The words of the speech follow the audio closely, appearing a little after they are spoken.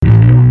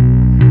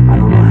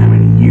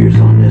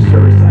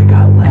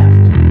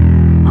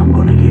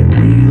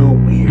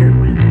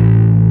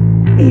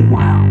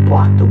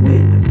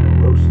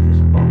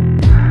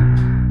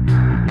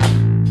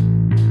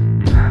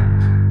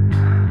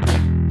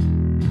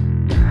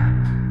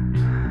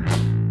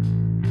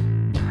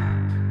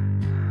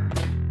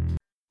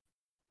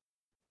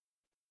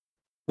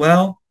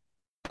Well,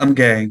 I'm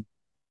gay.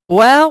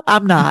 Well,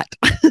 I'm not.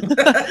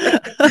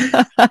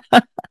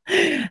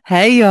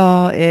 Hey,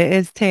 y'all. It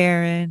is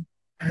Taryn.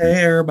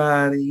 Hey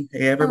everybody.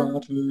 Hey Er,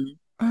 everybody.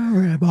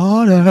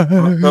 Everybody.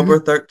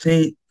 October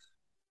 13th.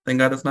 Thank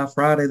God it's not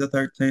Friday the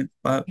 13th,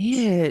 but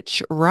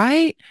Bitch,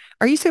 right?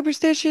 Are you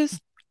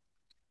superstitious?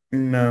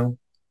 no.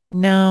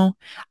 No.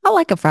 I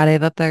like a Friday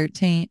the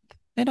 13th.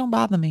 They don't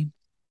bother me.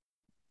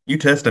 You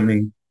tested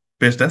me.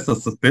 Bitch, that's a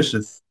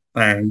suspicious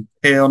thing.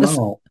 Hell A, s-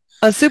 no.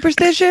 a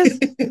superstitious?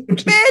 I'm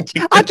just Bitch,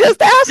 playing. I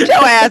just asked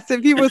your ass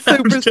if you were I'm just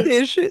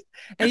superstitious.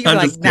 And you be I'm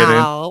like, just kidding.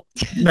 no.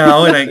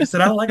 No, it ain't. You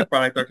said I don't like a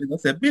Friday 13th. I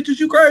said, bitch, is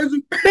you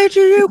crazy? Bitch,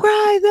 are you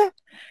crazy?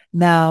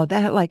 No,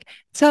 that like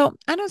so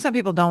I know some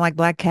people don't like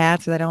black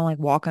cats or they don't like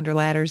walk under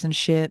ladders and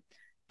shit,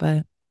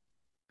 but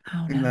I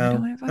don't know. It don't No,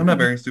 even I'm fuck not with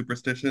me. very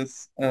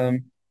superstitious.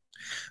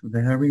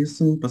 Very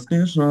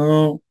superstitious.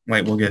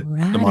 Wait, we'll get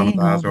Riding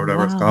demonetized on or the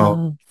whatever it's called.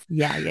 walls.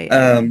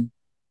 Yeah. Um,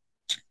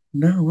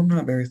 No, I'm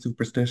not very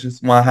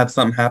superstitious. Well, I have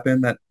something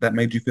happen that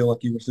made you feel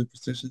like you were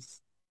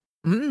superstitious.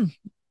 Mm,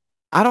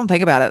 I don't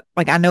think about it.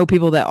 Like I know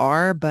people that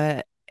are,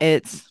 but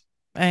it's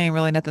ain't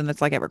really nothing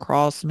that's like ever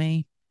crossed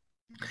me.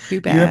 Too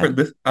You ever bad.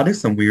 this I do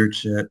some weird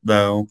shit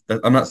though.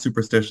 I'm not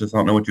superstitious. I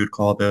don't know what you'd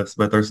call this,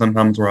 but there's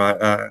sometimes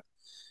where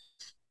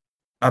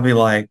I'll be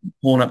like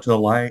pulling up to a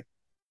light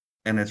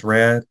and it's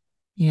red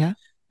Yeah.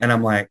 and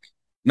I'm like,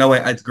 no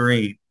wait, it's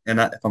green.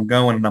 If I'm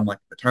going and I'm like,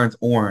 if it turns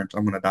orange,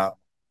 I'm gonna die.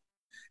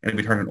 And if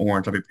it turns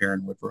orange, I'll be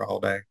paranoid for a whole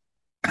day.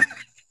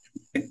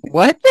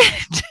 What?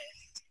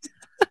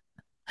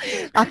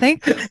 I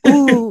think,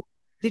 ooh,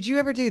 did you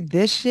ever do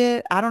this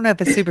shit? I don't know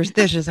if it's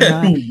superstitious or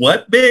not,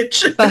 What,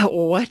 bitch? but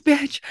what,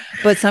 bitch?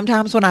 But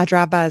sometimes when I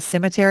drive by a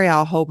cemetery,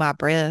 I'll hold my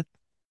breath.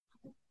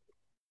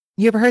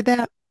 You ever heard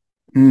that?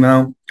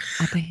 No.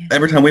 I think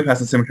Every time we pass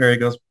the cemetery,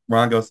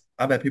 Ron goes,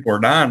 I bet people are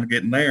dying to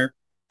get in there.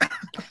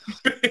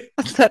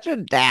 that's such a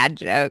dad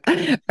joke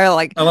or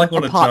like I like a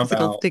want to jump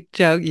popsicle out. stick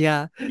joke.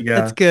 Yeah, that's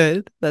Yeah.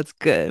 good. That's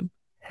good.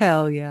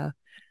 Hell yeah.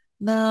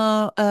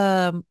 No,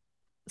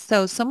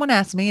 so someone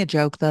asked me a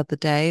joke the other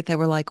day. They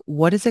were like,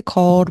 what is it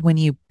called when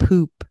you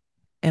poop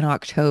in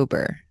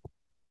October?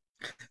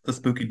 The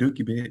spooky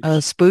dookie A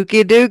bitch.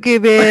 spooky dookie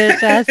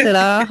bitch. I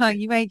said,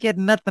 you ain't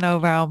getting nothing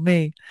over on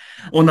me.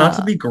 Well, not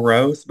to Uh, be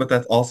gross, but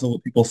that's also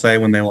what people say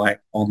when they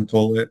like on the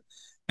toilet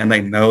and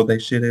they know they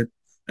shitted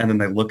and then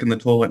they look in the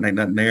toilet and ain't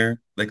nothing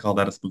there. They call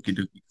that a spooky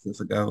dookie because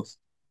it's a ghost.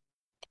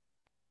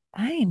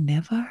 I ain't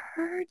never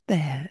heard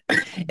that.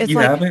 It's You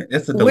like, haven't?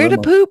 It's a where to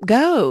dilemma. poop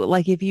go?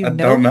 Like if you I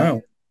know don't you,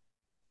 know.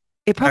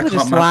 it I probably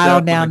just caught slide on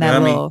myself with a down that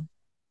gummy little.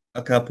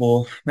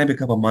 maybe a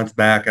couple months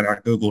back and I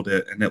Googled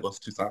it and it was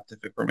too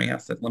scientific for me. I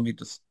said, let me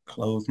just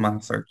close my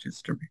search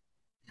history.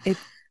 It.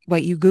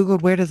 Wait, you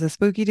Googled where does a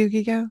spooky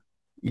dookie go?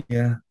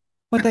 Yeah.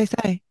 What'd they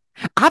say?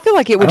 I feel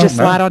like it I would just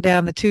don't slide know. on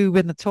down the tube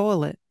in the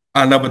toilet.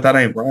 I know, but that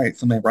ain't right.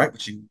 Something ain't right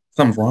with you.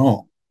 Something's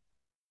wrong.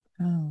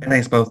 Oh. It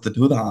ain't supposed to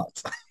do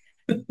that.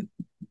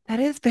 That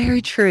is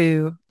very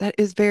true. That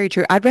is very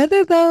true. I'd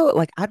rather though,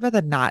 like I'd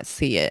rather not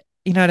see it.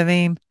 You know what I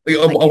mean?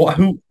 Like,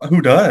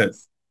 Who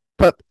does?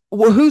 but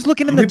well, who's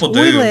looking in Some the people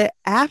do. toilet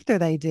after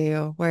they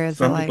do? Whereas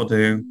they're Some like, people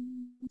do.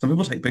 Some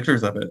people take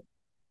pictures of it.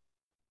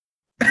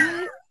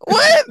 what?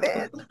 What,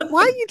 man?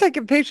 Why are you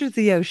taking pictures of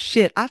your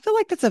shit? I feel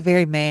like that's a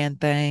very man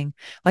thing.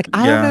 Like,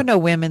 I don't know Yeah, no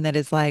women that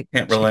is like,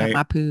 can't check out relate.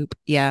 my poop.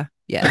 Yeah.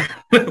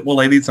 Well,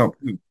 ladies don't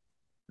poop.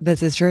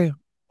 This is true.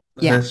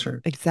 That Yeah, is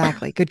true.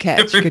 exactly. Good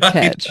catch. Good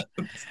Everybody catch. does.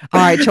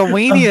 All right,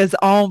 Chalweenie Oh. is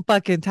on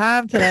fucking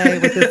time today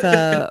with this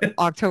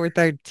October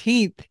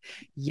 13th.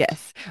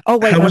 Yes. Oh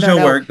wait, How no, was no, your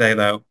no. work day,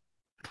 though?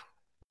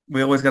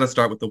 We always got to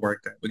start with the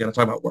work day. We got to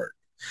talk about work.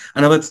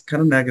 I know that's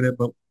kind of negative,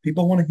 but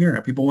people want to hear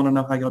it. People want to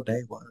know how your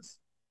day was.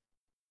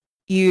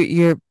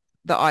 You're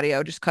the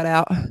audio just cut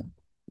out.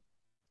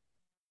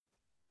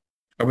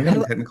 Are we having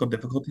Hello, technical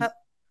difficulties?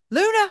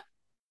 Luna.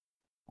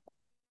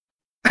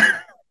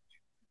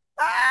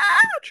 Ah!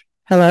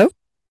 Hello,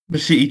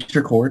 Did she eat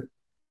your cord?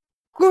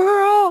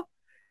 girl.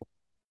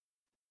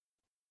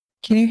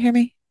 Can you hear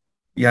me?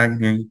 Yeah, I can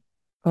hear you.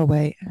 Oh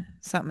wait,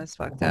 something is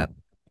fucked up.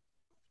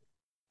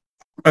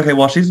 Okay,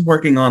 while she's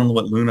working on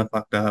what Luna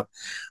fucked up,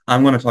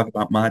 I'm going to talk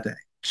about my day. Did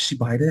she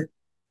bite it?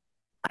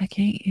 I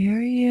can't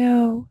hear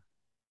you,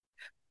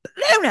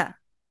 Luna.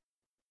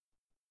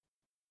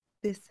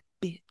 This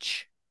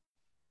bitch.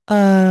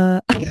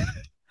 Wait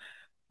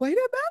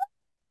a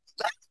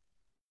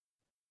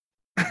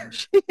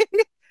minute.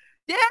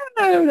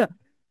 Dude,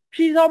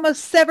 she's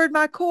almost severed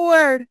my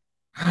cord.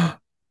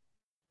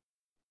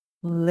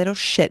 Little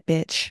shit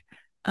bitch.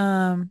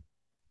 Um,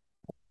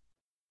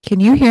 can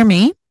you hear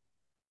me?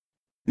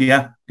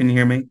 Yeah, can you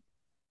hear me?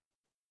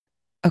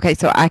 Okay,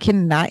 so I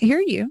cannot hear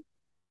you.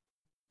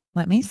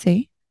 Let me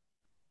see.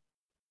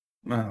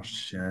 Oh,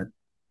 shit.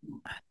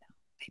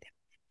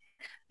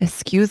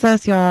 Excuse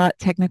us, y'all.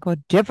 Technical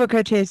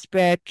difficulties,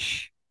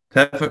 bitch.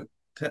 Tef-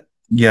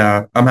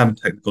 yeah, I'm having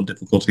technical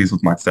difficulties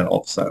with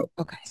myself, so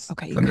Okay, it's you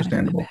gotta come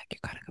understandable. back. You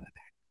gotta come back.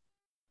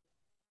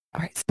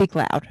 All right, speak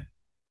loud.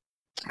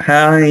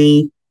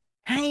 Hi.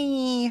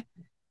 Hi.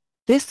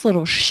 this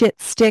little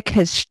shit stick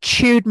has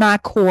chewed my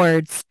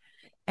cords.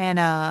 And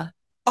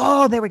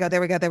oh, there we go, there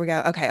we go, there we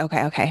go. Okay,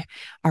 okay, okay.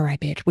 All right,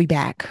 bitch, we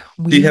back.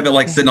 Do you have We it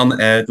like back. sitting on the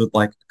edge with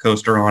like a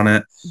coaster on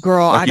it?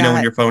 Girl, Like I you know when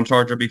got your phone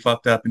charger be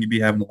fucked up and you be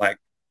having to like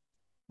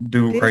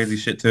do crazy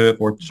this shit to it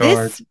for this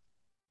charge.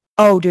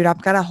 oh dude,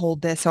 I've got to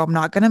hold this, so I'm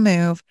not gonna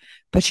move.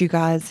 But you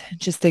guys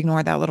just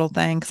ignore that little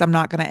thing because I'm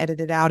not gonna edit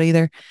it out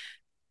either.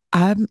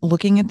 I'm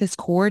looking at this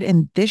cord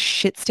and this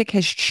shit stick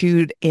has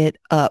chewed it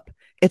up.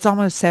 It's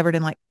almost severed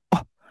in like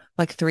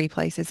three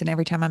places, and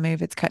every time I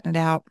move, it's cutting it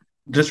out.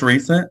 Just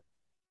recent.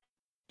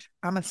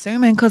 I'm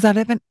assuming because I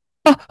haven't.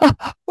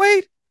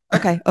 Wait.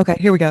 Okay. Okay.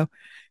 Here we go.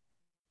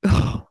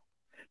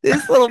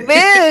 This little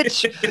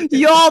bitch,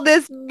 y'all.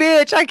 This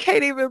bitch. I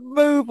can't even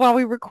move while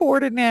we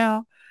recorded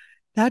now.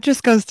 That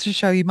just goes to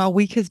show you my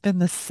week has been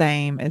the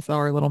same as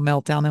our little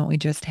meltdown that we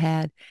just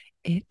had.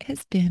 It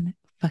has been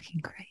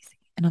fucking crazy,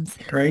 and I'm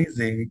sick of it.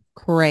 Crazy.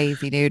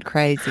 Crazy, dude.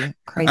 Crazy, I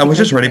crazy, was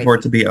just crazy, ready for it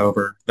crazy. to be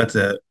over. That's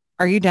it.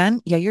 Are you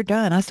done? Yeah, you're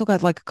done. I still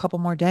got like a couple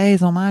more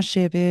days on my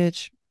shit,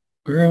 bitch.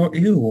 Girl,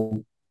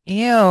 ew.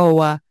 Ew.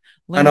 I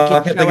Let me know I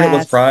get kept your thinking it was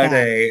ass back.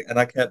 Friday and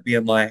I kept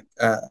being like,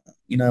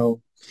 you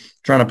know,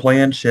 trying to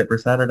plan shit for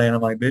Saturday. And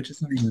I'm like, bitch, it's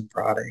not even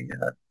Friday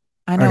yet.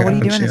 I I know. What are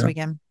you got doing this you.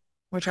 weekend?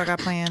 What y'all got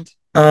planned?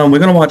 We're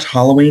gonna watch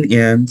Halloween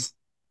Ends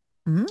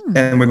Mm.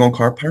 and we're gonna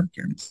carve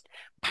pumpkins.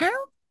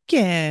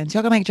 Pumpkins.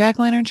 Y'all gonna make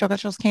jack-o'-lanterns? Y'all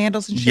got y'all's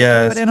candles and shit to put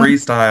Yes, in them?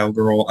 freestyle,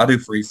 girl. I do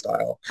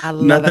freestyle. I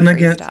love a Nothing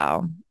against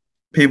freestyle.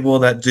 people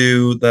that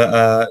do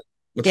the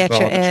what you Get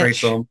call your it, the trace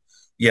itch. them.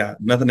 Yeah,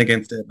 nothing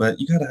against it, but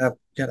you gotta have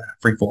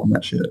free form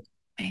that shit.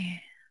 Man,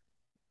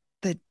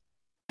 the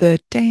the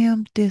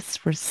damn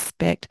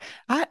disrespect.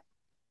 I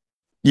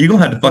You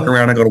gonna have to fuck look,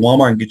 around and go to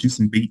Walmart and get you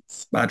some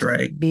Beats by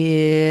Dre.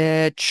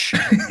 bitch.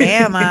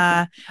 Am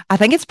I? I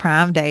think it's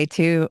Prime Day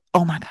too.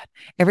 Oh my God.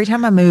 Every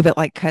time I move, it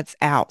like cuts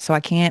out. So I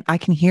can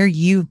hear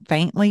you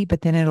faintly,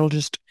 but then it'll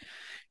just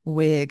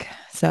wig.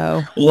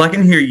 So Well, I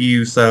can hear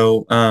you,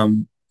 so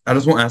I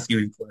just won't ask you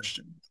any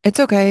questions. it's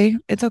okay.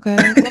 It's okay.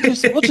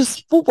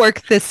 We'll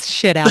work this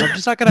shit out. I'm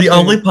just not gonna The move.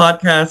 only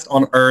podcast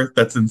on earth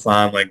that's in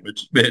sign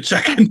language, bitch.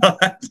 I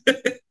cannot.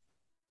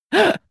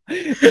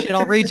 Shit,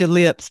 I'll read your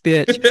lips,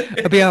 bitch.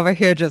 I'll be over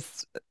here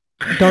just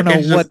don't know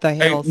It's just what the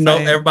hell ain't no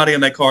saying. everybody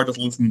in that car just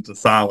listening to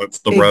Silence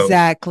the Road.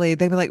 Exactly.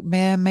 They'd be like,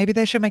 man, maybe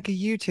they should make a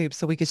YouTube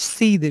so we could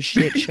see this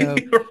shit show.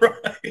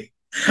 Right.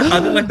 I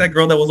did like that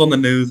girl that was on the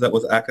news that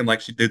was acting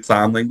like she did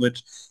sign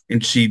language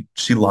and she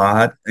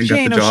lied and She got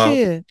the ain't no job.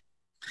 shit.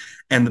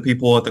 And the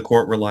people at the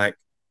court were like,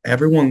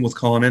 everyone was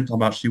calling in talking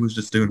about she was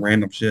just doing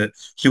random shit.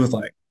 She was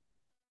like,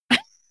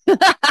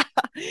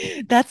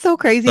 That's so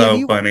crazy. Have so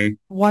you funny.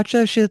 watched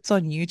those shits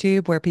on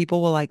YouTube where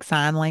people will like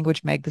sign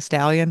language Meg the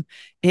Stallion?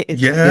 It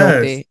is Yes,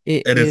 filthy.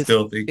 It it is is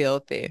filthy.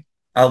 filthy.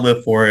 I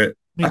live for it.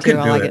 Me I too.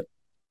 couldn't I do like it. it.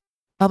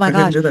 Oh my I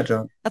couldn't gosh. do that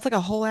job. That's like a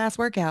whole ass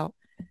workout.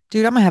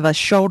 Dude, I'm gonna have a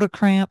shoulder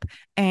cramp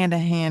and a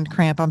hand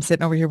cramp. I'm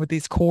sitting over here with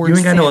these You cords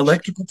ain't got no cinched.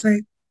 electrical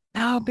tape?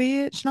 No,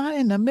 bitch, not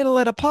in the middle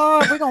of the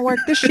pod. We're gonna work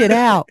this shit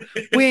out.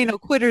 We ain't no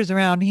quitters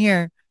around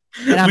here.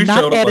 And I'm We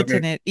not showed up like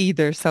editing it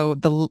either. So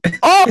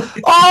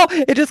oh,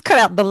 it just cut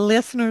out. The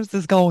listeners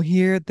is gonna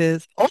hear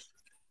this. Oh,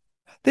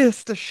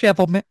 this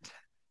dishevelment.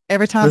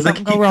 Every time does it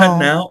something go keep cutting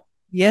wrong. out?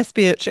 Yes,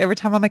 bitch. Every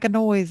time I make a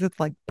noise, it's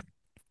like,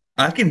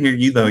 I can hear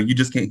you though. You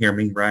just can't hear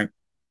me, right?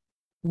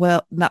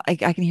 well, no, I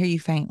can hear you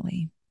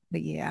faintly.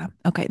 But yeah.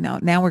 Okay, no,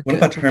 now we're What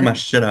if I good. We're turn my good.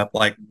 shit up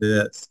like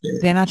this,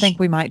 Then I bitch? think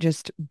we might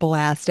just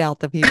blast out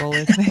the people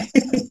listening.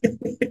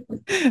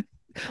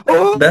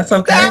 Oh, That's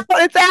it's out.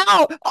 okay. It's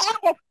out.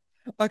 Oh.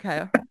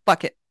 Okay.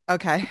 Fuck it.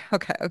 Okay.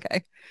 Okay.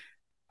 Okay.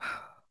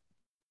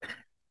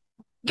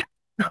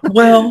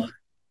 Well,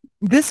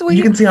 This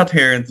you can week, see how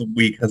Taryn's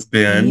week has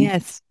been.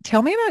 yes.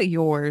 Tell me about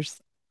yours.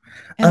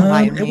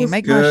 Enlighten It me. was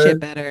Make my shit good.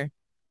 better.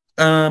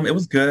 It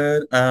was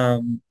good.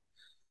 Ron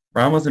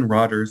was in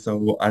Rogers,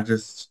 so I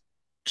just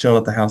chilled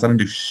at the house. I didn't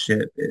do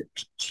shit,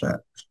 bitch. Shit.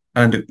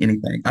 I didn't do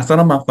anything. I sat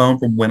on my phone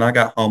from when I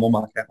got home on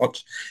my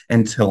couch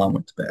until I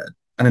went to bed.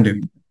 I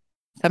didn't do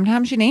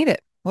Sometimes you need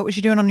it. What was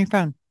you doing on your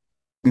phone?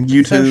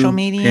 anything. Social YouTube,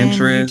 media and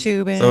Pinterest,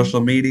 YouTube and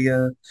social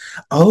media.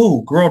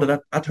 Oh, girl,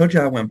 I told you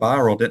I went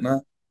viral, didn't I?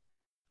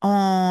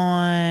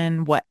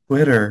 on what?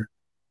 Twitter.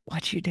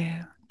 What you do?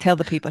 Tell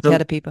the people. Tell The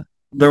the people.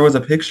 There was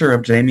a picture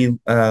of Jamie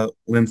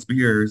Lee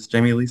Spears,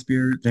 Jamie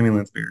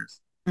Lynn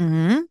Spears,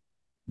 Hmm.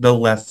 the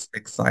less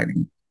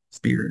exciting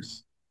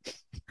Spears.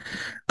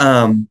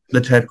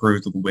 The Ted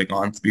Cruz with the wig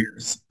on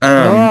Spears.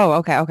 Oh,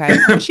 okay, okay.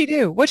 What'd she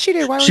do? What'd she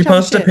do? Why were we She talking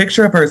posted a shit?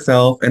 picture of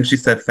herself and she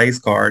said face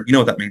card. You know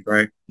what that means,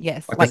 right?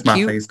 Yes, Like like that's my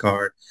cute. face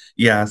card.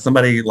 Yeah,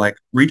 somebody like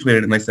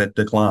retweeted and they said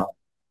decline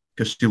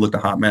because she looked a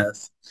hot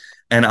mess.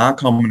 And I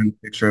commented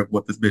a picture of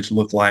what this bitch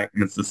looked like,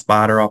 and it's the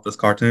spider off this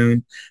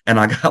cartoon, and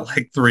I got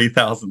like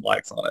 3,000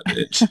 likes on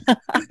it,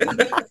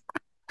 bitch.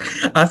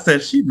 I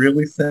said she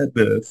really said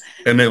this,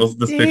 and it was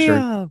this picture.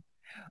 Damn.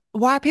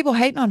 Why are people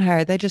hating on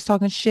her? They just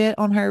talking shit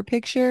on her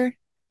picture?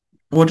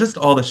 Well, just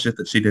all the shit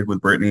that she did with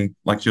Britney,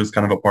 like she was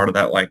kind of a part of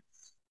that like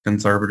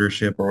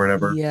conservatorship or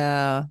whatever.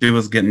 Yeah. She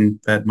was getting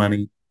fed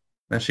money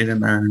that she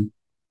didn't earn.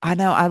 I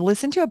know. I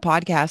listened to a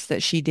podcast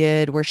that she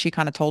did where she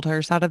kind of told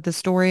her side of the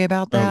story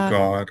about Oh that.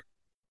 God.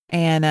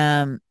 And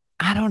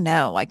I don't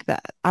know, like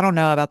that. I don't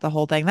know about the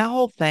whole thing. That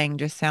whole thing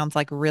just sounds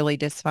like really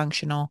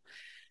dysfunctional.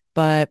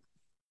 But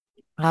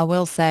I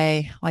will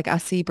say, like, I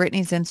see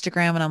Brittany's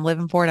Instagram and I'm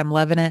living for it. I'm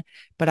loving it.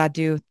 But I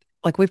do,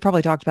 like, we've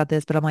probably talked about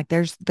this, but I'm like,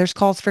 there's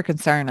calls for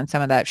concern on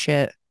some of that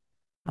shit.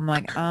 I'm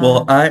like,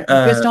 Well, you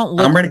just don't I'm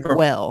look ready for.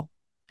 well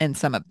in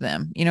some of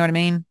them. You know what I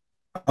mean?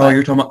 Oh, But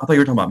you're talking about. I thought you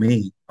were talking about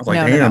me. I was like,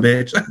 no, no, damn, no,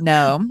 bitch.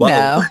 no,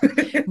 Whoa.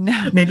 no,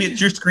 no. Maybe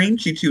it's your screen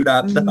she chewed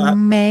out the hot.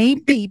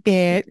 Maybe,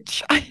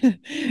 bitch.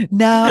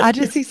 No, I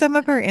just see some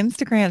of her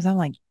Instagrams. I'm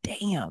like,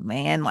 damn,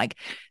 man. Like,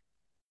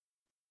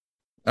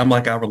 I'm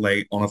like, I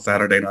relate on a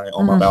Saturday night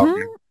on my mm-hmm,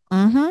 balcony.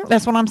 mm-hmm.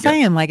 That's what I'm Yeah.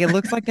 saying. Like, it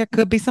looks like there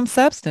could be some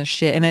substance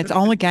shit, and it's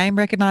only game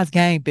recognized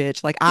game,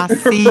 bitch. Like, I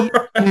see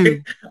Right.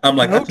 you. I'm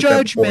like, I No took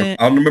that before. judgment.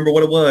 I don't remember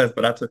what it was,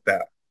 but I took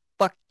that.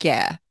 Fuck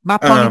yeah. My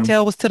Um,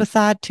 ponytail was to the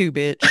side too,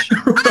 bitch.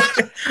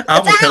 Ah, I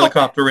it's was out.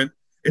 helicoptering.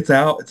 It's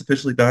out. It's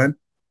officially done.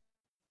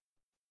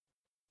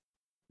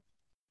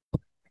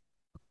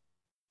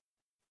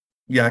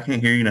 Yeah, I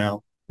can't hear you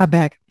now. I'm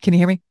back. Can you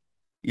hear me?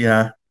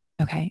 Yeah.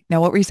 Okay.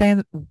 Now, what were you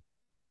saying?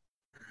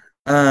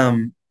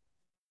 Um,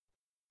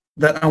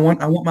 that I want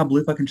my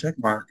blue fucking check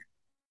mark.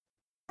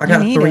 I You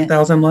got need it.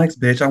 3,000 likes,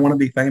 bitch. I want to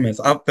be famous.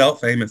 I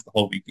felt famous the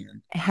whole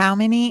weekend. How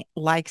many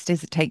likes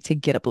does it take to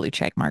get a blue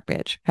check mark,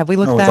 bitch? Have we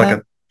looked Oh, it's that like up?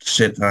 a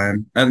shit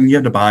time, and you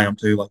have to buy them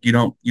too. Like you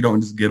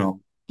don't just get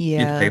them.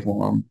 You have to pay Yeah.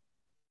 for them.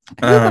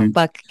 Who the Um,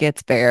 fuck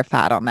gets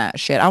verified on that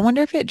shit? I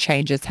wonder if it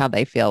changes how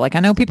they feel. Like, I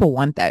know people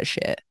want that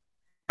shit.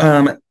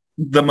 um,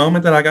 the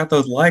moment that I got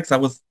those likes, I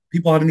was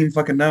people I didn't even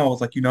fucking know. I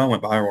was like, I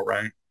went viral,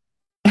 right?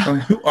 I'm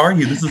like, who are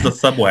you? This is the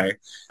subway.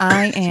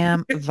 I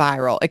am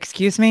viral.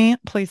 Excuse me.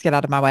 Please get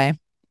out of my way.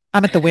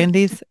 I'm at the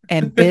Wendy's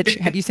and bitch,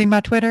 have you seen my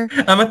Twitter?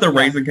 I'm at the Yeah.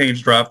 Raising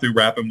Cane's drive-through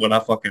rapping what I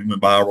fucking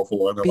went viral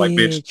for, and they're like,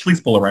 "Bitch, Bitch. please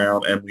pull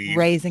around and leave."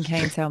 Raisin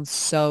Cane sounds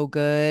so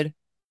good.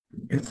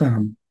 It's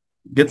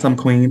get some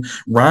queen.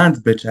 Ryan's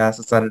bitch ass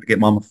decided to get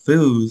Mama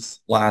Foo's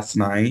last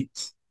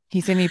night. He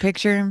sent me a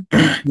picture.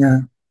 Yeah,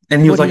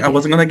 and he was What did like, he "I get?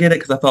 wasn't gonna get it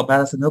because I felt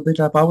bad." I said, "No, bitch,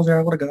 if I was there,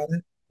 I would have got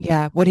it."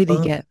 Yeah. What did he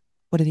Fuck. get?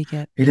 What did he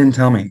get? He didn't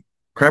tell me.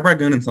 Crab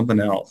Ragoon and something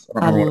else. I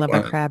don't I remember what love a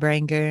it was. crab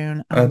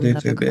rangoon. I I do love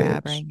a too,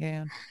 crab bitch.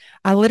 rangoon.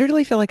 I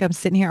literally feel like I'm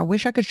sitting here. I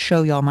wish I could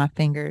show y'all my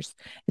fingers.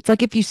 It's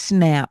like if you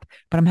snap,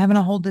 but I'm having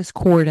to hold this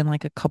cord in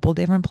like a couple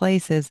different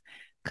places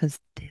because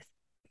this.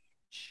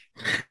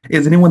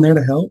 Is anyone there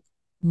to help?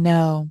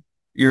 No,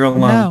 You're alone.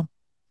 no,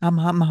 I'm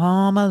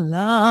home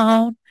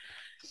alone.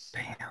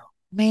 Damn.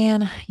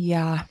 Man,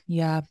 yeah. Do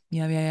you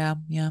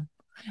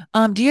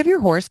have your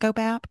horoscope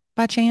app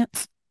by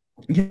chance?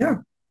 Yeah.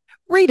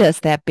 Read us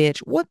that bitch.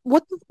 What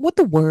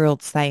the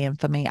world's saying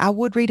for me? I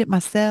would read it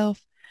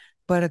myself,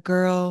 but a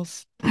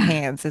girl's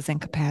hands is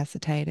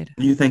incapacitated.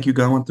 You think you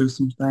going through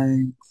some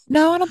things?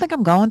 No, I don't think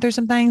I'm going through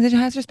some things. It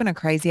has just been a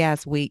crazy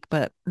ass week,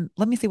 but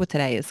let me see what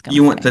today is going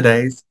You to want say.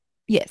 today's?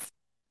 Yes.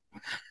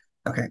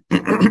 Okay.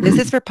 This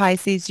is for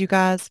Pisces, you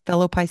guys,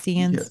 fellow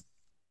Pisceans. Yes.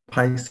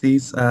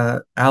 Pisces,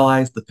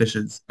 allies, the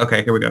fishes.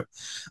 Okay, here we go.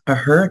 A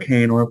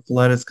hurricane or a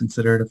flood is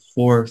considered a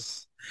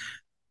force.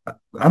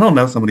 I don't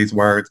know some of these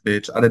words,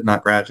 bitch. I did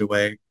not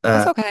graduate.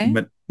 That's okay.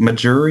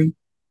 Majuri,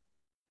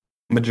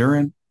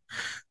 majurin.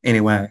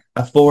 Anyway,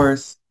 a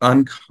force,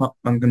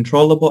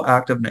 uncontrollable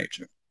act of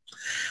nature.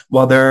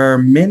 While there are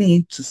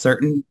many to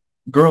certain,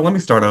 girl, let me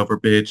start over,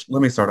 bitch.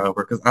 Let me start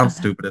over because I'm Okay.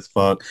 stupid as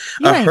fuck.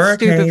 You A ain't stupid,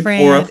 hurricane or a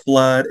friend.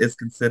 flood is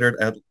considered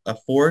a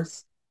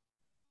force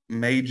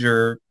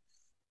major.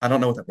 I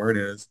don't know what that word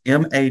is.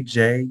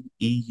 Majeure.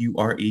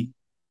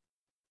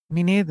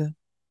 Me neither.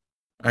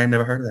 I ain't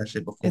never heard of that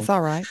shit before. It's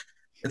all right.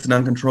 It's an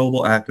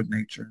uncontrollable act of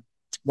nature.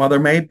 While there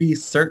may be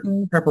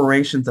certain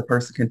preparations a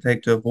person can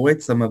take to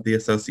avoid some of the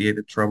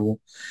associated trouble,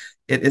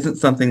 it isn't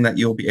something that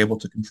you'll be able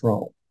to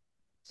control.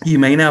 You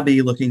may now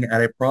be looking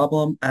at a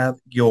problem of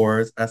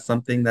yours as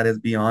something that is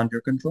beyond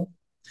your control.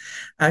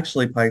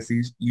 Actually,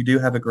 Pisces, you do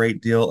have a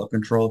great deal of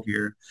control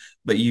here,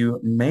 but you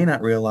may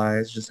not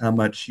realize just how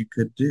much you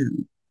could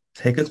do.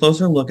 Take a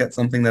closer look at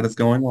something that is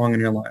going wrong in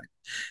your life.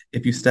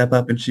 If you step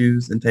up and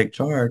choose and take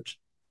charge,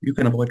 you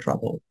can avoid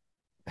trouble.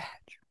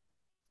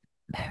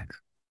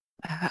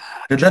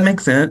 Did that make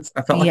sense?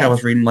 I felt like I was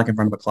Yes. reading like in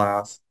front of a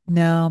class.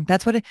 No,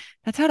 that's how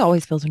it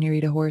always feels when you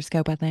read a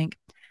horoscope, I think.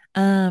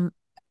 Um,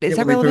 is Yeah,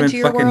 that well, they threw relevant in to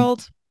your fucking,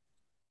 world?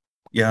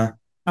 yeah,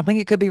 I think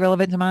it could be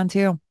relevant to mine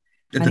too.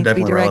 I it's need to be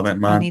definitely direct. relevant,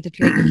 I man. need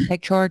to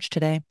take charge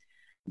today.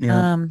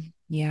 Yeah,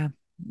 Yeah,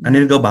 I need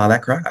yeah. to go buy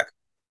that crack.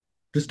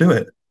 Just do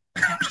it.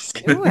 Just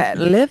Do it.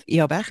 kidding. Live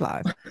your best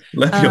life.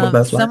 Live your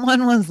best life.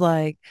 Someone was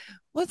like,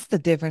 what's the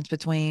difference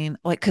between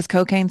like because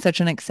cocaine's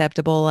such an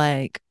acceptable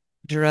like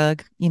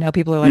drug? You know,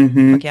 people are like,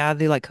 Hmm. fuck yeah, I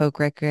do like coke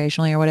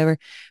recreationally or whatever.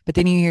 But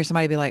then you hear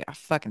somebody be like, I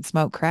fucking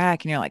smoke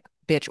crack, and you're like,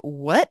 bitch,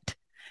 what?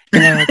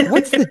 And they're like,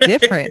 what's the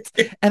difference?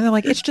 And they're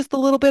like, it's just a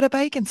little bit of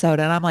baking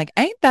soda. And I'm like,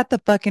 ain't that the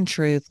fucking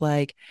truth?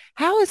 Like,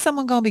 how is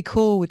someone gonna be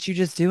cool with you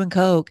just doing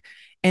coke?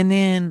 And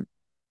then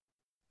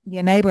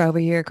your neighbor over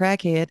here, a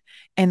crackhead,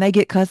 and they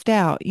get cussed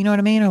out. You know what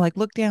I mean? Or like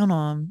look down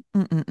on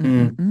 'em.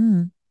 Mm,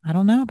 Mm-mm-mm-mm. I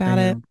don't know about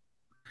it. damn.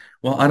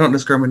 Well, I don't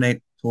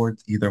discriminate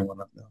towards either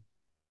one of them.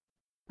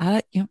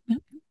 Yep, yep,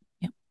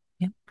 yep,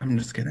 yep. I'm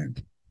just kidding.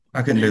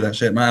 I couldn't do that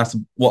shit. My ass,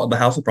 well, the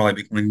house would probably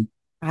be clean.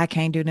 I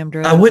can't do them I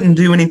drugs. wouldn't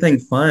do anything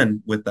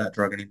fun with that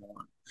drug anymore.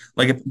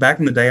 Like if back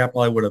in the day, I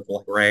probably would have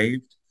like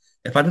raved.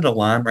 If I did a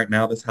line right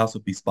now, this house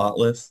would be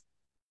spotless,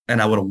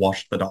 and I would have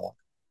washed the dog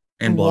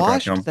and blow dried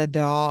Washed him. the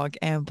dog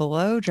and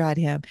blow dried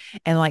him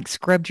and like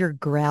scrubbed your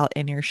grout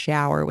in your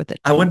shower with a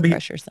I would be,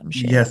 toothbrush or some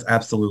shit. yes,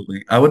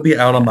 absolutely. I would be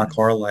out on my Yeah.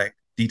 car like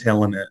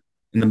detailing it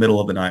in the middle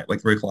of the night,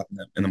 like 3 o'clock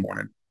in the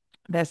morning.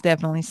 That's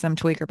definitely some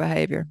tweaker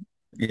behavior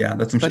Yeah, for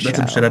that's some shit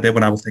I sure. did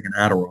when I was taking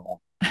Adderall.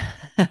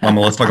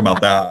 Mama, let's talk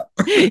about that.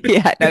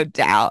 Yeah, no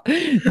doubt.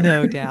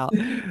 No doubt.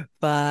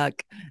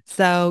 Fuck.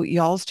 So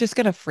y'all's just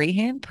gonna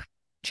freehand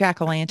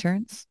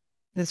jack-o'-lanterns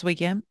this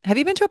weekend. Have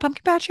you been to a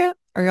pumpkin patch yet?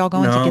 Or are y'all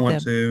going to No, I get want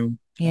them? to.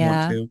 I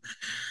want Yeah. to.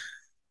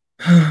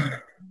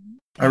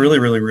 I really,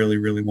 Damn. really, really,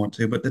 really want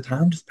to, but the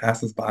time just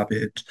passes by,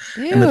 bitch.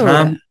 And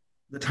Dude.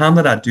 the time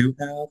that I do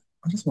have,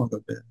 I just want to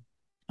go to bed.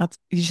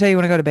 Did you say you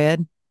want to go to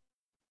bed?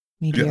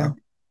 Me Yeah. too.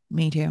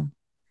 Me too.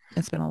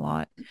 It's been a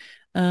lot.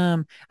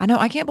 I know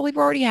I can't believe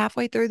we're already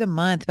halfway through the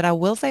month, but I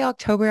will say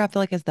October I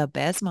feel like is the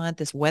best month.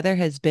 This weather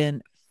has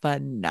been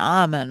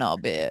phenomenal,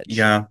 bitch.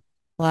 Yeah.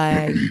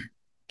 Like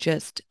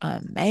just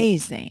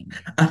amazing.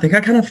 I think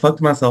I kind of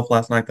fucked myself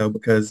last night though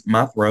because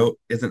my throat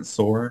isn't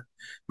sore,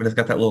 but it's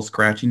got that little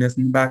scratchiness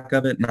in the back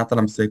of it. Not that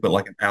I'm sick, but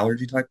like an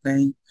allergy type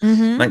thing.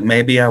 Mm-hmm. Like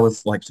maybe I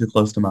was like too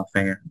close to my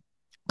fan,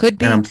 Could and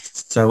be. I'm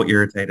so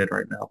irritated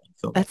right now. I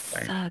feel That that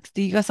way. sucks.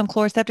 Do you got some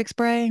chloroseptic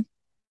spray?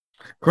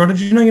 Girl, did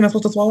you know you're not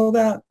supposed to swallow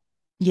that?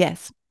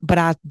 Yes, but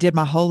I did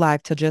my whole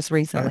life till just I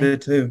recently.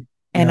 did too.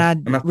 And Yeah, I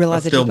and I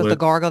realized that you're still supposed to would.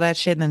 gargle that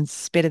shit and then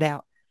spit it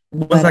out.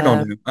 What's But that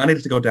gonna do? I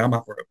needed to go down my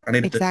throat. I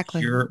needed to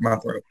exactly. cure my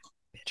throat.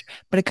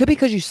 But it could be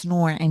because you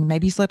snore and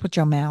maybe you slept with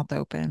your mouth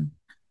open.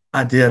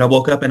 I did. I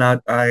woke up and I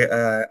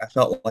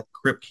felt like a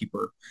crypt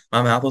keeper.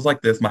 My mouth was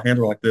like this, my hands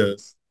were like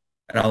this,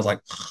 and I was like,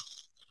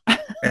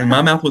 and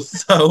my mouth was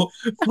so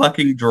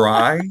fucking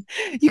dry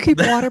You keep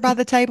that water by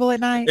the table at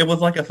night? it was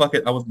like a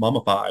fucking I was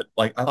mummified.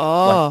 Like I like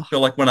Oh, feel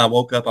like when I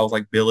woke up, I was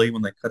like Billy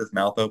when they cut his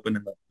mouth open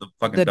and the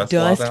fucking the dust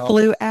flies dust out.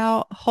 flew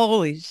out.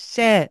 Holy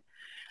shit.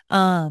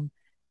 Um,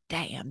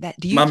 damn, that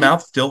My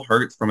mouth still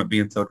hurts from it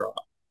being so dry.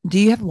 do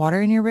you have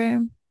water in your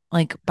room?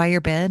 Like by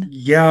your bed?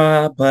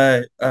 Yeah,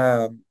 but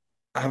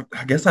I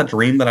guess I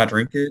dream that I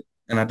drink it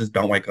and I just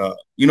don't wake up.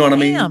 You know what I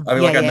mean? Damn. I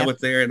mean, Yeah, like I yeah. know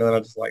it's there and then I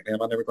just like,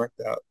 damn, I never drank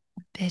that.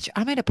 Bitch,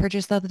 I made a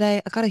purchase the other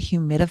day. I got a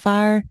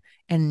humidifier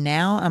and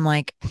now I'm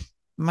like,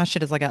 my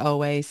shit is like an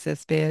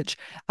oasis, bitch.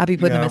 I be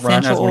putting them Yeah, Ryan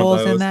essential has one of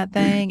oils in those. that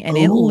thing and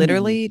it Ooh,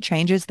 literally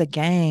changes the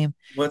game.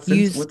 what sense?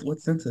 Use What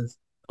senses?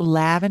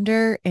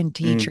 lavender and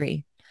tea Mm,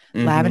 tree.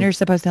 mm-hmm. Lavender is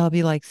supposed to help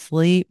you like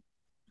sleep.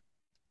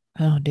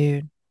 Oh,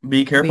 dude.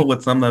 Be I careful be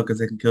with some though, because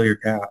they can kill your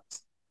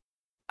cats.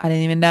 I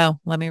didn't even know.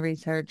 Let me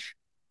research.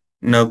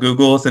 No,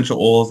 Google essential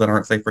oils that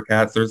aren't safe for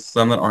cats. There's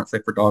some that aren't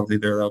safe for dogs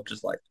either. They'll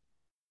just like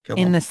kill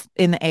In them. this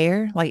in the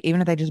air, like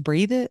even if they just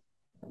breathe it.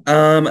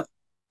 Um,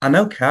 I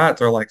know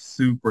cats are like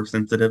super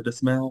sensitive to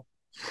smell,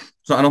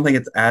 so I don't think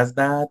it's as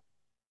bad,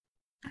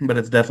 but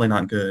it's definitely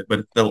not good.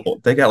 But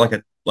if they got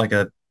like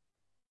a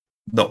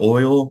the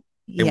oil,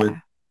 it would. Yeah.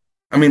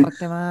 I mean, Fuck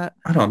them up.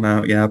 I don't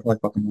know. Yeah, I'd probably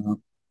fuck them up.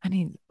 I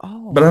need,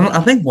 oh But I don't. I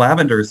man. think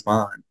lavender is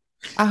fine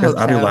I because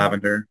hope I do so.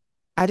 lavender.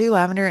 I do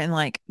lavender and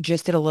like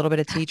just did a little bit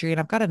of tea tree and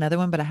I've got another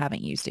one, but I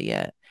haven't used it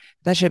yet.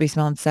 That should be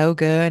smelling so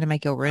good and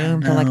make your I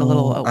room feel like a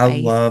little know. I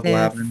love oasis.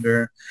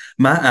 lavender.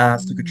 My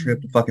ass took a trip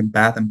Mm. to fucking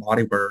Bath and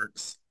Body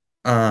Works,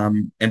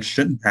 and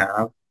shouldn't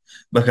have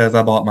because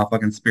I bought my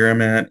fucking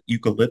spearmint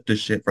eucalyptus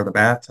shit for the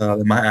bathtub,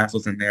 and my ass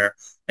was in there.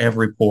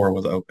 Every pore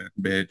was open,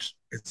 bitch.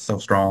 It's so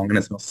strong and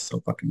it smells so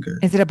fucking good.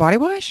 Is it a body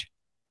wash?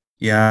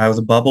 Yeah, it was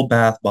a bubble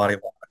bath body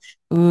wash.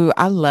 Ooh,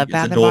 I love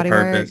It's a Bath and dual Body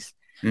purpose.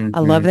 Works. I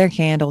love Hmm. their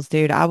candles,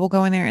 dude. I will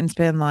go in there and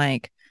spend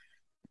like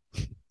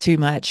too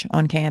much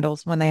on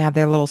candles when they have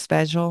their little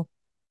special,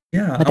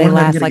 Yeah, but I they went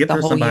ahead and last get a like gift the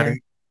for whole year.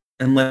 somebody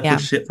and left Yeah.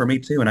 with shit for me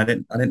too, and I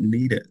didn't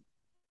need it.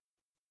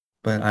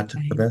 But I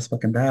took the Same. best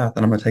fucking bath,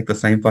 and I'm gonna take the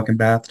same fucking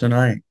bath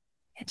tonight.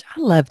 I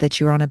love that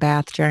you're on a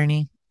bath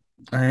journey.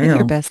 I Live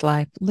your am. best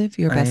life. Live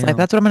your I best life. am.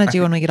 That's what I'm going to I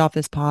do when could. we get off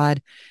this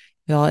pod.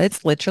 Y'all,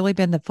 it's literally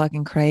been the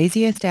fucking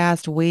craziest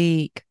ass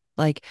week.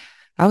 Like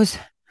I was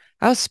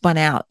I was spun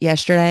out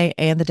yesterday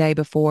and the day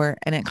before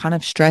and it kind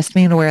of stressed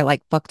me to where it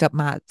like fucked up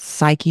my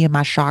psyche and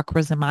my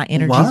chakras and my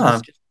energies was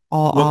Why? just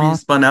all What were you off.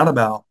 spun out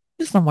about?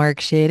 Just some work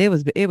shit. It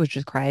was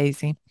just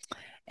crazy.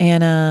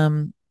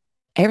 And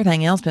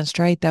everything else been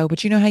straight though.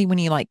 But you know how when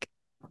you like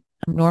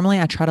normally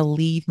I try to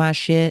leave my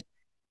shit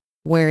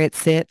where it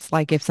sits.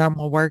 Like if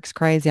something works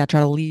crazy, I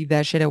try to leave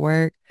that shit at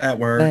work. At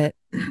work. But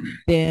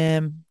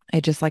then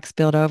it just like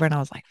spilled over and I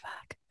was like,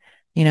 fuck,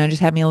 it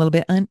just had me a little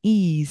bit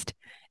uneased.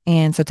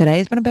 And so today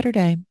has been a better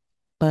day.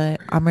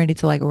 but I'm ready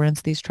to like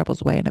rinse these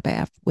troubles away in a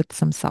bath with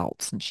some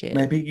salts and shit.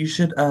 Maybe you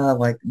should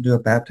like do a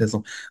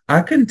baptism.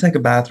 I couldn't take a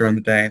bath during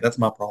the day. That's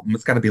my problem.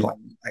 It's got to be like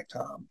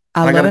nighttime.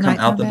 I I got love to a come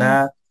out nighttime the bath.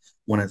 bath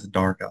when it's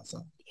dark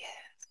outside.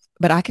 Yes.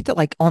 But I could do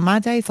like on my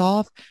days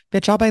off,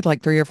 bitch, I'll bathe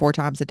like 3 or 4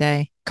 times a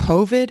day.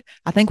 COVID,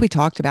 I think we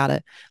talked about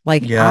it.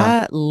 Like Yeah,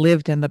 I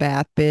lived in the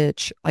bath,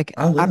 bitch. Like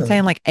I I'm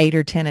saying lived. like 8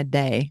 or 10 a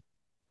day,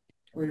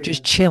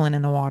 just chilling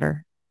in the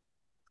water.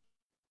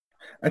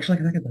 Actually,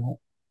 I can think of that.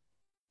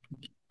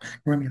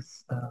 Run me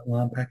a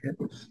lime packet.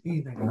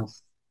 Anything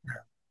else?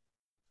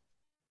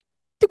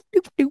 Doop,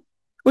 doop, doop.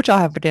 Which I'll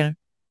have for dinner.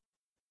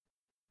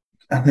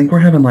 I think we're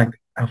having like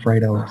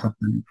Alfredo or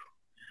something.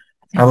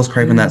 I Sounds was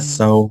craving that good.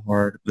 so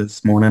hard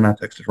this morning. I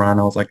texted Ryan.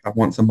 I was like, I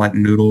want some like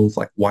noodles,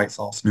 like white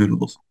sauce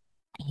noodles.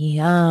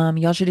 Yum.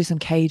 Y'all should do some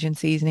Cajun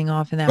seasoning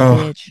off in that Oh,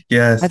 bitch.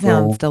 yes. That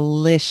sounds Well,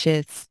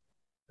 delicious.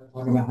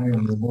 talk about how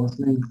you're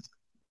divorcing.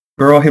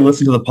 Girl, he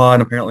listened to the pod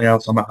and apparently I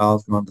was talking about how I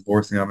was going to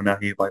divorce him and now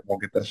he like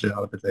won't get that shit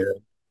out of his head.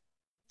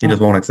 He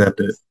just won't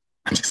accept it.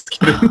 I'm just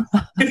kidding.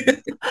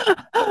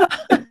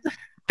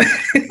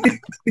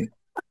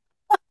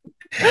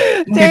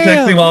 He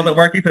texted me Damn. while I was at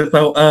work. He said,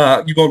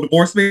 so you gonna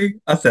divorce me?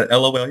 I said,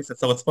 LOL. He said,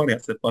 so it's funny. I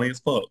said, funny as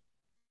fuck.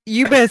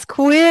 You best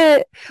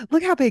quit.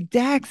 Look how big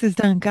Dax has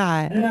done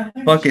got.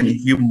 Fucking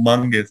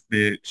humongous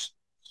bitch.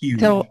 Huge.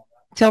 Tell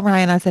tell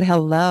Ryan I said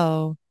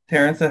hello.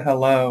 Terrence said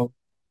hello.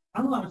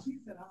 I don't know. She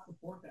said I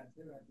support that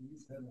too after you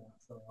said that.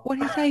 So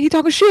What'd he say? He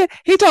talking shit.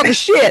 He talking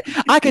shit.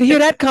 I could hear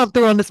that come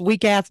through on this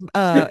weak ass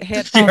she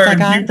headphones I heard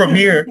got. you from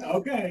here.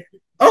 Okay.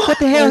 Oh, What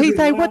the hell he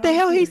say? What the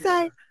hell he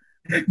say?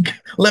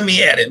 let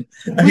me at him.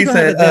 We He gonna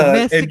have a said,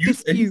 domestic and he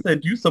dispute.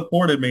 said you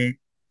supported me.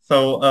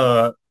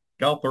 So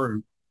go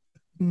through.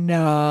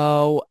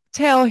 No.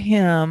 Tell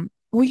him.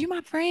 Well, you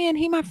my friend.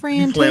 He my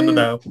You friend slammed the too.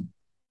 door.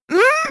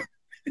 Mm,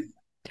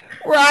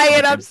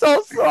 Ryan, I'm Fucking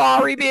so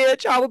sorry,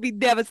 bitch. I would be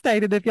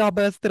devastated if y'all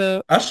busted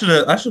up. I should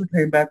have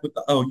came back with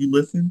the oh, you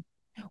listen?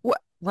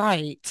 What?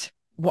 Right.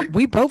 What?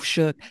 We both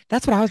shook.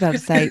 That's what I was about to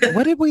say.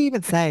 What did we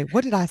even say?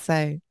 What did I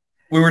say?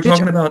 We were Bitch.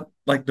 talking about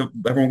like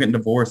everyone getting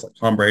divorced, like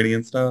Tom Brady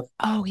and stuff.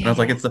 Oh, And yeah, I was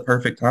like, yeah. it's the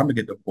perfect time to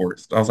get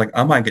divorced. I was like,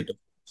 I might get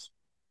divorced.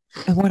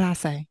 And what I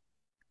say?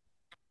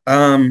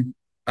 Um,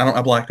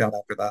 I blacked out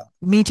after that.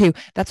 Me too.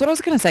 That's what I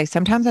was gonna say.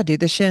 Sometimes I do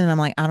this shit and I'm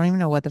like, I don't even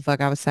know what the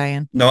fuck I was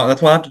saying. No,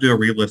 that's why I have to do a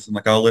re-listen.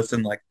 Like I'll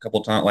listen like a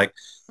couple times. Like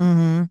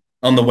Hmm.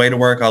 on the way to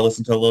work, I'll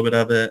listen to a little bit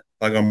of it.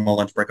 Like on my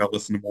lunch break, I'll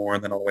listen to more,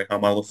 and then on the way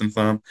home, I'll listen to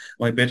some. I'm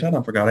like, bitch, I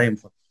don't forgot I even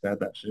fucking said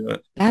that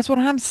shit. That's what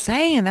I'm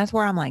saying. That's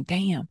where I'm like,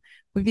 damn,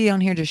 we be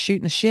on here just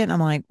shooting the shit. And I'm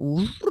like,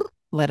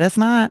 let us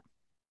not.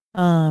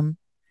 Um,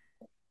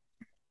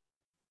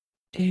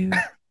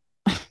 dude,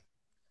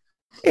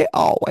 it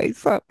always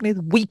something.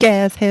 These weak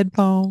ass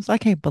headphones. I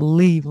can't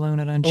believe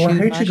Luna done Oh, I chewed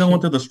hate my you going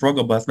shit. through the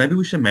struggle bus. Maybe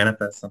we should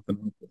manifest something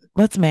real quick.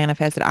 Let's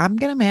manifest it. I'm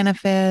gonna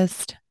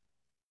manifest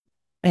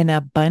an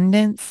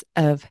abundance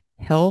of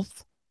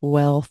health,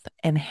 wealth,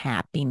 and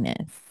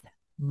happiness.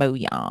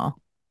 Booyah.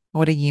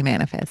 What are you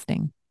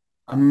manifesting?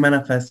 I'm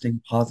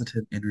manifesting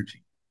positive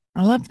energy.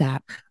 I love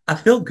that. I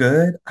feel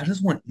good. I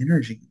just want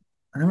energy.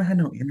 I never had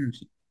no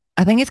energy.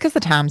 I think it's because the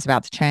time's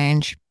about to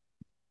change.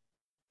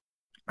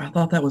 I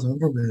thought that was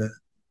over with.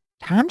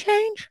 Time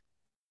change?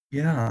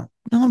 Yeah.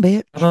 No,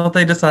 I bitch. thought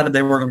they decided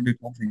they were going to do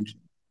time changing.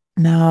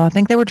 No, I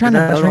think they were Is trying to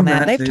that mushroom on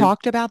that. that They've too?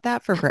 talked about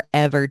that for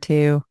forever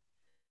too.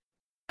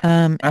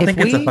 I If think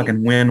it's a we,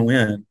 fucking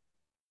win-win.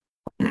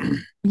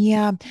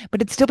 yeah,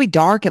 but it'd still be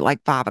dark at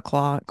like 5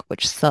 o'clock,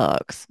 which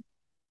sucks.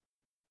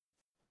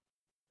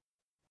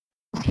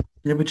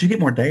 Yeah, but you get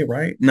more day,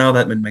 right? No,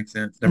 that would make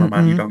sense. Never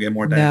mind. You Mm-mm. don't get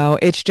more day. No,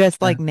 it's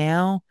just Uh, like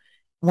now,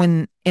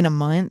 when in a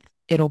month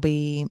it'll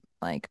be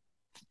like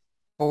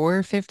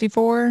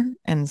 4:54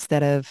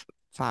 instead of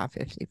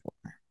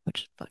 5:54,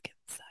 which fucking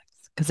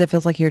sucks because it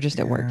feels like you're just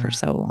at work for yeah,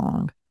 so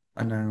long.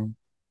 I know.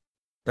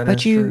 That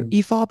But is you true.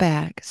 you fall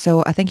back,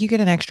 so I think you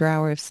get an extra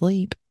hour of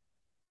sleep.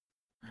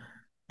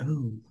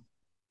 Ooh,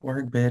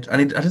 work, bitch.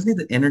 I just need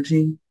the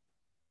energy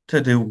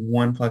to do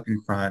one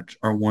fucking crunch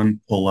or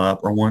one pull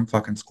up or one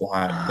fucking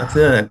squat. That's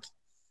it.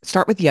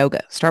 Start with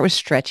yoga, start with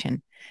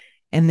stretching,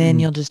 and then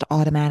Mm, you'll just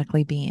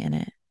automatically be in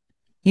it.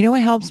 You know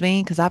what helps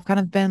me? Because I've kind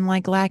of been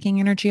like lacking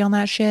energy on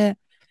that shit,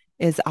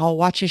 is I'll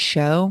watch a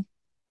show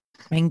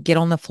and get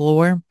on the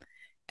floor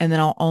and then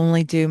I'll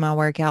only do my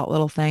workout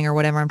little thing or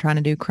whatever I'm trying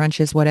to do,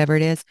 crunches, whatever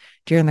it is,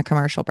 during the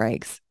commercial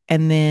breaks.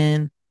 And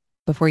then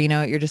before you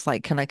know it, you're just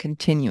like kind of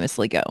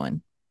continuously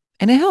going.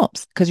 And it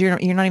helps because you're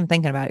not even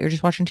thinking about it. You're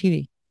just watching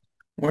TV.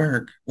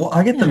 work. Well,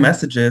 I get the Yeah.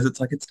 messages. It's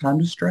like it's time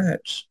to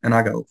stretch. And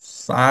I go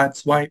side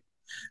swipe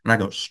and I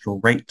go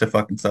straight to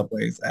fucking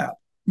Subway's app.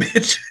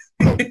 Bitch.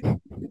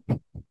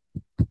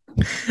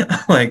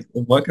 I'm like,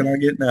 what can I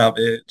get now,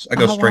 bitch? I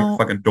go I straight to won't.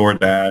 fucking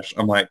DoorDash.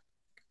 I'm like,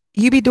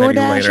 You be door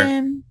maybe later.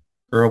 dashing.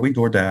 Girl, we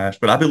DoorDash,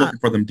 but I'll be I, looking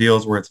for them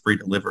deals where it's free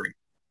delivery.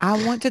 I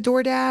want to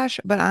DoorDash,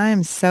 but I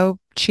am so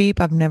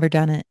cheap. I've never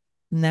done it.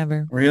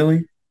 Never.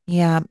 Really?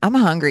 Yeah, I'm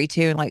hungry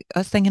too. Like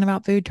us thinking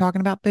about food,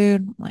 talking about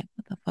food. I'm like,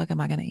 what the fuck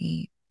am I gonna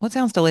eat? What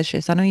sounds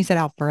delicious? I know you said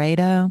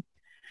Alfredo,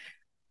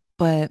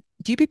 But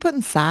do you be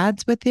putting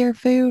sides with your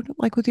food,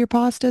 like with your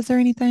pastas or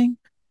anything?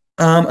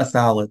 A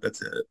salad,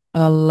 that's it.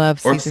 I love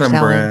Or Caesar some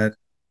salad. bread,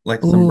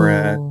 like some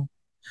bread. Ooh,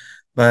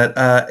 But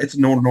it's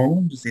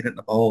normal. Just eat it in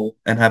a bowl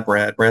and have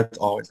bread. Bread's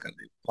always gonna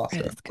be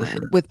bread pasta is for good.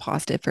 sure. With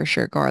pasta for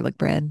sure. Garlic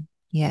bread.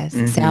 Yes.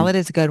 Hmm. Salad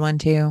is a good one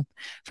too.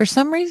 For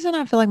some reason,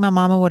 I feel like my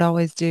mama would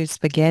always do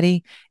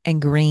spaghetti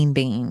and green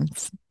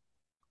beans.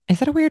 Is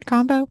that a weird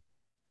combo?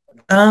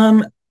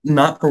 Um,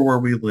 Not for where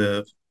we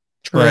live,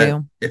 but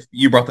True. if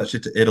you brought that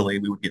shit to Italy,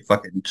 we would get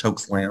fucking choke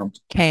slammed.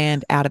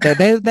 Canned out of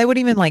there. They would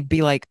even like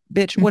be like,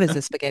 bitch, what is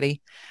this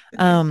spaghetti?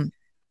 Um,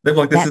 They're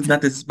like, this is that's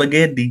not this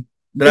spaghetti.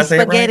 Did I it's say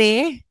it right?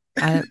 spaghetti.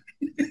 I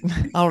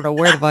don't know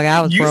where the fuck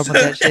I was You from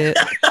with said that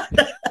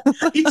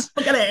shit. it's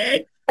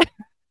spaghetti.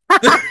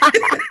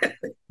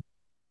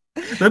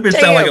 That bitch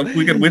sound like Damn. a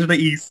freaking Wizard of the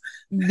East.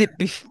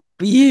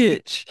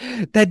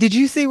 Bitch. That did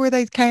you see where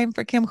they came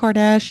for Kim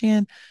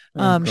Kardashian?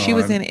 Oh She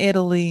was God. in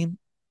Italy.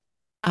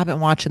 I've been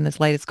watching this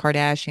latest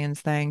Kardashians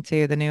thing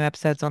too, the new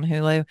episodes on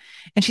Hulu.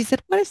 And she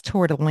said, "What is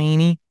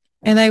tortellini?"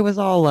 And they was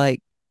all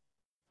like,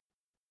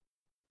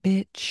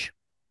 bitch,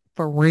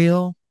 for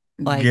real?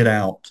 Get Like,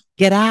 out.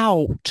 get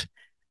out.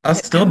 I I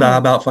still die don't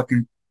about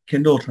fucking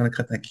Kendall trying to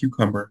cut that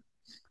cucumber.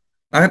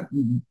 I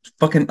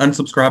fucking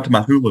unsubscribed to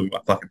my Hulu. I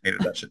fucking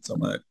hated that shit so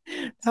much.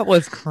 that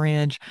was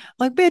cringe.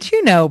 Like, bitch,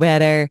 you know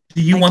better.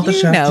 Do you Like, want the you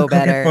chef to know cook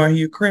it better. for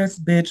you, Chris?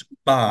 Bitch,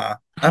 bye.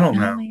 I I don't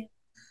know, know. man.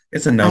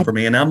 It's a no I for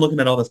me. And I'm looking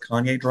at all this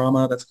Kanye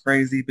drama. That's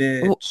crazy,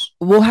 we'll, bitch.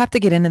 we'll have to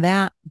get into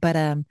that, but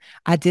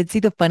I did see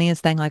the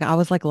funniest thing. Like, I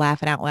was like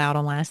laughing out loud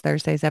on last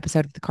Thursday's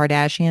episode of the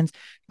Kardashians.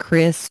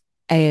 Chris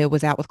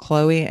was out with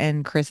Chloe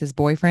and Chris's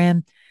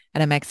boyfriend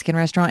at a Mexican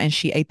restaurant, and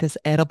she ate this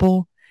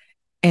edible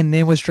and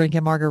then was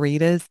drinking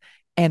margaritas.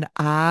 And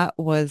I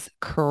was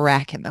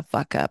cracking the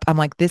fuck up. I'm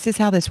like, this is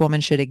how this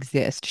woman should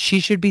exist. She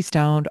should be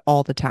stoned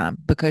all the time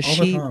because All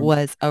the she time.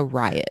 was a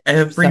riot. So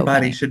Everybody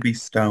funny. should be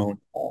stoned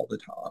all the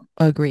time.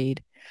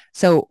 Agreed.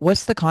 So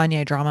what's the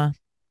Kanye drama?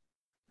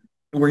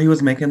 Where he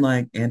was making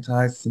like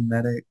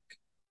anti-Semitic,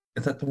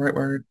 is that the right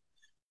word?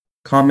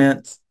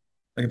 Comments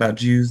like about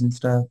Jews and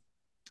stuff,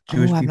 Oh,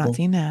 Jewish I've not people.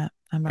 seen that.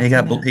 I've And not seen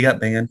that. he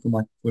got banned from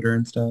like Twitter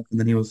and stuff. And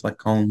then he was like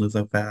calling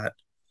Lizzo fat.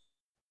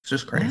 It's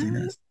just What?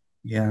 craziness.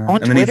 Yeah. On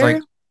And then he's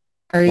Twitter?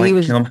 Or he like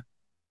was, Kim.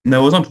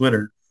 No, it was on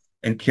Twitter.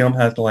 And Kim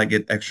has to like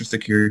get extra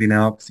security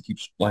now because he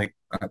keeps like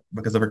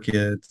because of her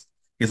kids.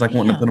 He's like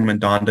wanting to put damn, him in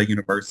Donda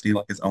University,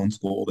 like his own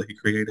school that he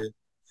created.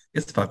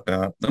 It's fucked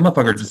up. That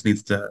motherfucker that's just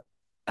needs to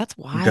that's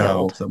go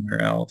wild.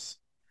 somewhere else.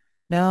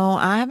 No,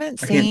 I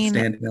haven't I can't seen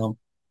stand him.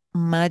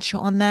 much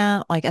on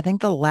that. Like I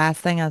think the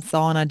last thing I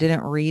saw and I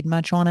didn't read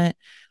much on it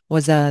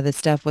was the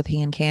stuff with he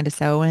and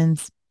Candace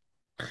Owens.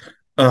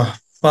 Ugh,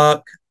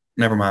 fuck.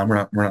 Never mind. We're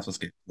not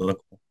supposed to get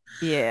political.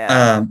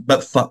 Yeah.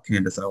 But fuck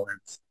Candace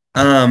Owens.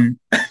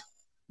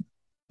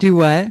 Do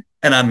what?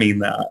 And I mean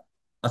that.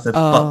 I said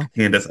Oh. fuck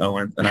Candace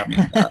Owens, and I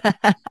mean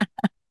that.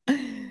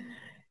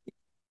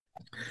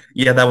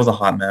 Yeah, that was a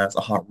hot mess,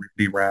 a hot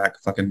rickety rack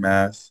fucking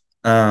mess.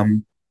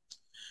 I'm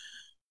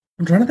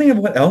trying to think of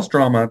what else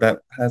drama that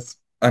has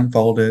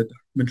unfolded.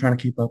 I've been trying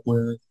to keep up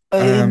with.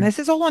 And Um, this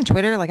is all on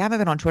Twitter. Like I haven't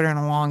been on Twitter in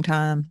a long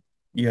time.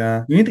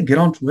 yeah, you need to get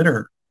on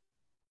Twitter.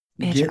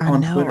 Bitch, Get I on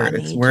know Twitter. I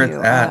It's need where it's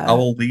to. at. I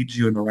will lead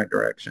you in the right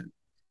direction.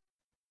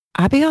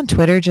 I be on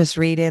Twitter just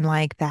reading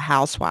like the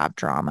housewife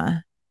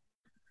drama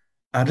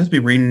I'll just be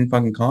reading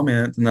fucking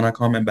comments and then I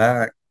comment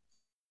back.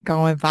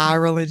 going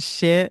viral and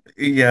shit.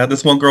 Yeah,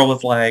 this one girl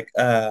was like,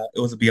 it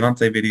was a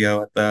Beyonce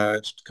video at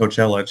the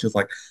Coachella, and she was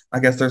like, I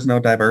guess there's no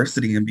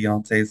diversity in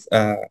Beyonce's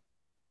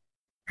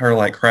her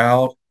like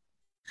crowd.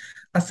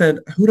 I said,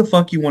 who the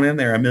fuck you want in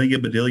there? Amelia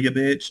Bedelia,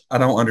 bitch? I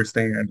don't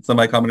understand.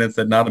 Somebody commented and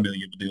said, not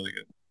Amelia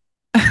Bedelia.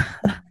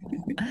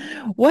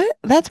 What?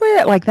 That's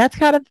where like that's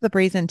kind of the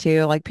reason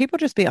too. Like people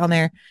just be on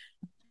there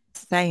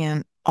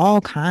saying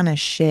all kind of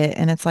shit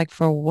and it's like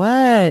for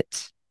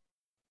what?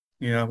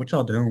 Yeah, what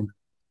y'all doing?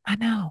 I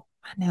know.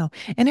 I know.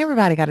 And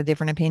everybody got a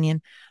different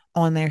opinion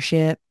on their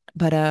shit,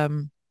 but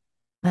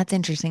that's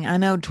interesting. I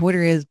know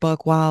Twitter is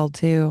buck wild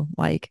too.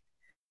 Like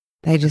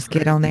they It's just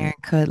get on there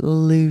crazy. and cut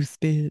loose,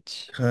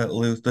 bitch. Cut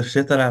loose. The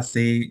shit that I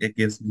see, it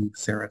gives me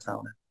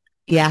serotonin.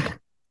 Yeah,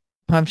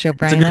 pumps your It's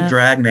a brain good up.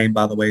 drag name,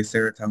 by the way,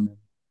 serotonin.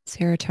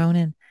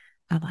 Serotonin.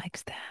 I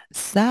likes that.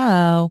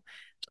 So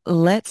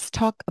let's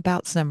talk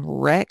about some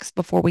Rex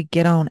before we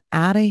get on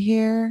out of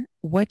here.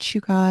 What you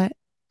got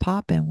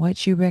popping?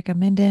 What you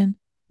recommending?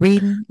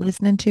 Reading,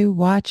 listening to,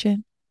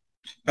 watching?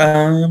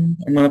 I'm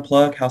gonna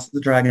plug House of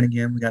the Dragon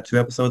again. We got 2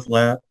 episodes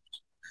left.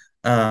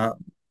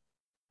 Um,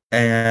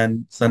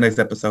 and Sunday's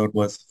episode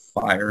was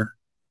fire.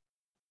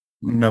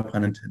 No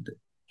pun intended.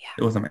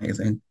 It was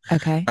amazing. Yeah.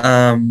 Okay.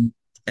 Um,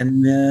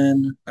 and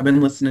then I've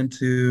been listening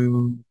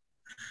to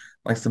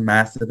like some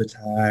Massive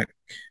Attack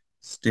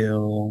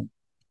still.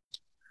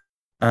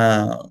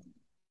 Um,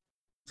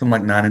 some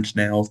like Nine Inch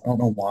Nails. I don't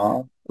know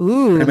why.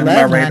 Ooh, They've been on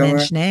my love Nine Inch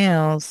radar.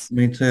 Nails.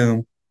 Me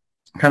too.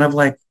 Kind of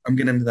like I'm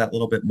getting into that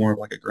little bit more of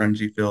like a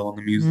grungy feel on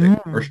the music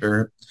for Mm.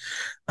 sure.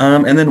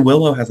 And then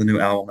Willow has a new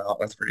album out.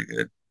 That's pretty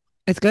good.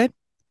 It's good.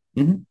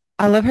 Hmm.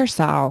 I love her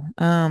style.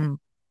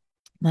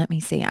 Let me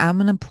see. I'm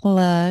gonna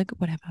plug.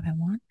 What have I been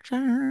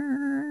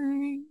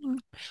watching?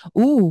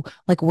 Ooh,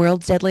 like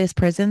World's Deadliest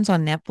Prisons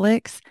on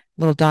Netflix.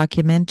 Little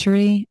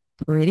documentary.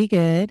 Pretty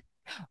good.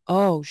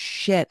 Oh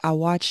shit. I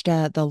watched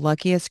The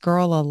Luckiest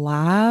Girl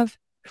Alive.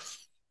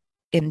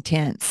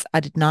 Intense. I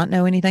did not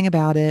know anything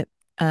about it.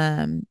 It's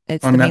On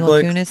the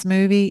Mila Netflix. Kunis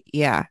movie.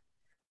 Yeah.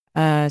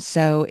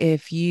 So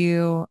if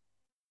you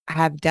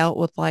have dealt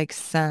with like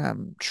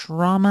some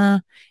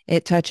trauma,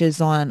 it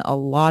touches on a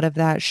lot of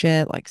that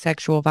shit, like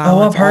sexual Oh,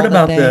 violence, I've heard all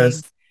the about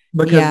this things.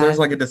 because there's Yeah.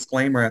 like a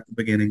disclaimer at the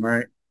beginning,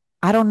 right?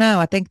 I don't know.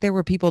 I think there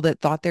were people that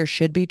thought there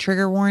should be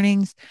trigger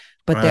warnings,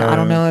 but I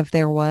don't Uh, know if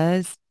there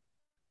was.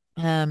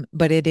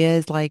 But it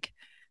is like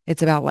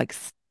it's about like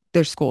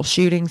there's school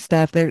shooting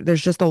stuff.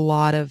 There's just a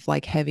lot of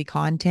like heavy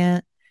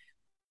content.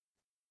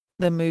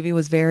 The movie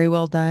was very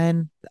well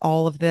done.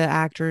 All of the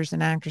actors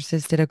and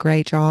actresses did a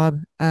great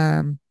job.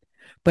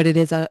 But it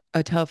is a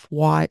tough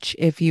watch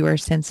if you are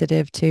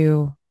sensitive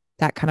to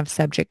that kind of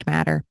subject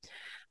matter.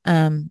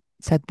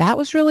 So that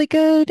was really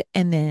good.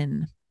 And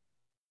then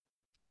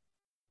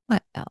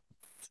what else?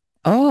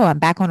 Oh, I'm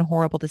back on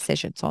Horrible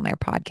Decisions on their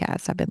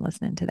podcast. I've been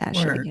listening to that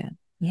shit work, again.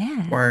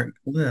 Yeah. work,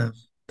 live.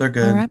 They're All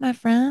good. right, my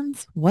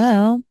friends.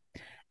 Well,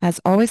 as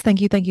always,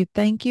 thank you, thank you,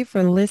 thank you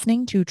for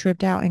listening to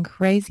Tripped Out and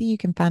Crazy. You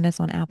can find us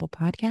on Apple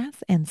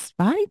Podcasts and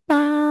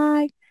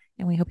Spotify.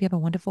 And we hope you have a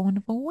wonderful,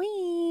 wonderful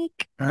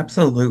week.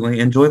 Absolutely.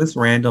 Enjoy this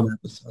random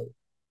episode.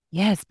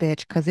 Yes,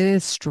 bitch, because it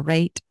is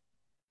straight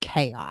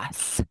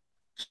chaos.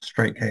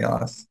 Straight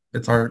chaos.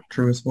 It's our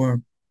truest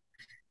form.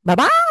 Bye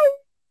bye.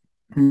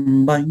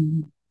 Bye.